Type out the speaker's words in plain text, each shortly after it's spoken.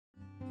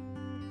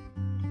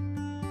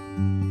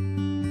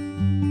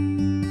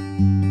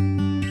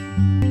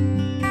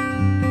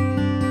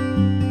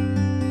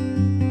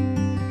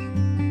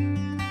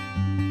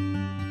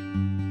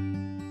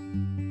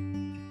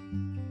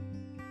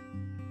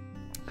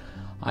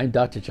I'm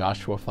Dr.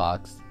 Joshua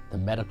Fox, the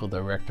Medical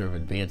Director of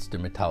Advanced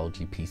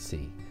Dermatology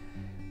PC.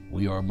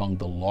 We are among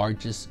the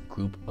largest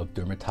group of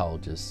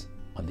dermatologists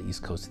on the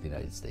East Coast of the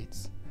United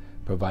States,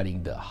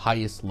 providing the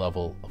highest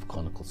level of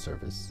clinical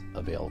service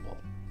available.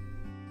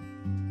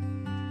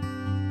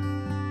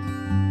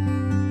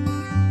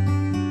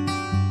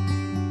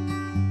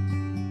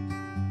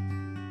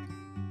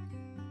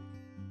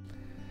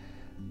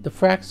 The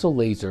Fraxel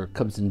Laser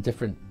comes in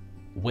different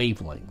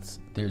wavelengths.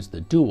 There's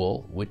the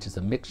dual, which is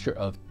a mixture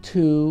of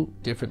two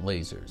different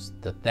lasers.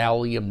 The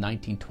thallium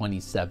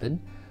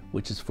 1927,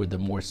 which is for the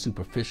more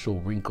superficial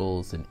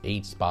wrinkles and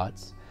age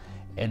spots.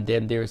 And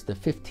then there's the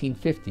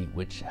 1550,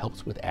 which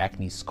helps with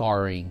acne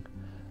scarring,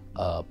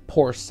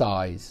 pore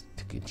size,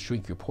 can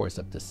shrink your pores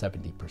up to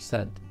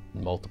 70%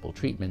 in multiple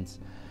treatments,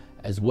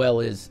 as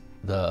well as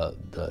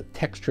the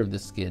texture of the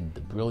skin,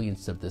 the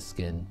brilliance of the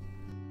skin.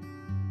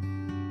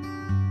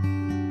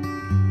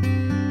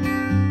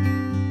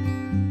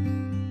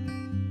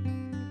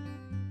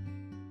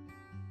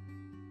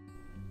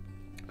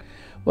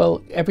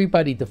 Well,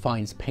 everybody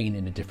defines pain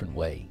in a different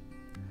way.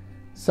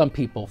 Some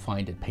people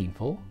find it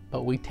painful,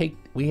 but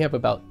we have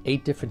about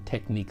 8 different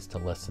techniques to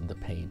lessen the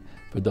pain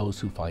for those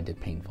who find it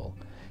painful.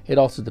 It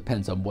also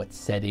depends on what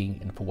setting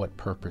and for what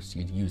purpose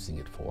you're using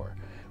it for.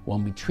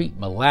 When we treat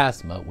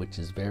melasma, which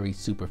is very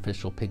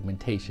superficial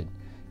pigmentation,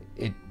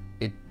 it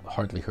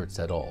hardly hurts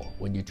at all.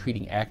 When you're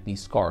treating acne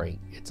scarring,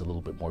 it's a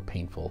little bit more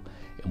painful,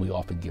 and we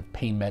often give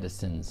pain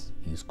medicines,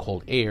 use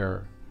cold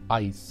air,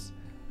 ice,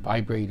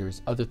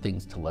 vibrators, other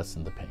things to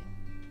lessen the pain.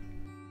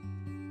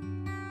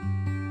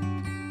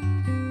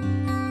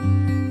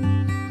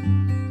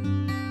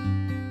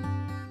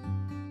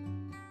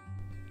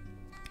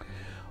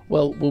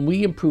 Well, when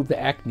we improve the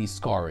acne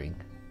scarring,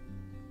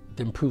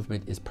 the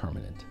improvement is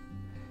permanent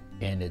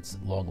and it's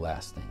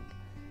long-lasting.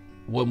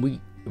 When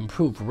we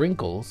improve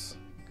wrinkles,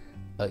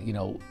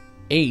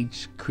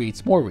 age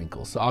creates more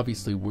wrinkles. So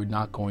obviously we're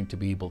not going to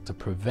be able to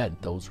prevent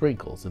those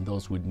wrinkles, and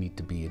those would need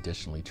to be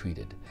additionally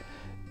treated.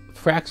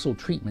 Fraxel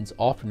treatments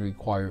often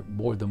require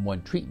more than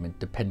one treatment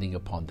depending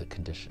upon the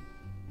condition.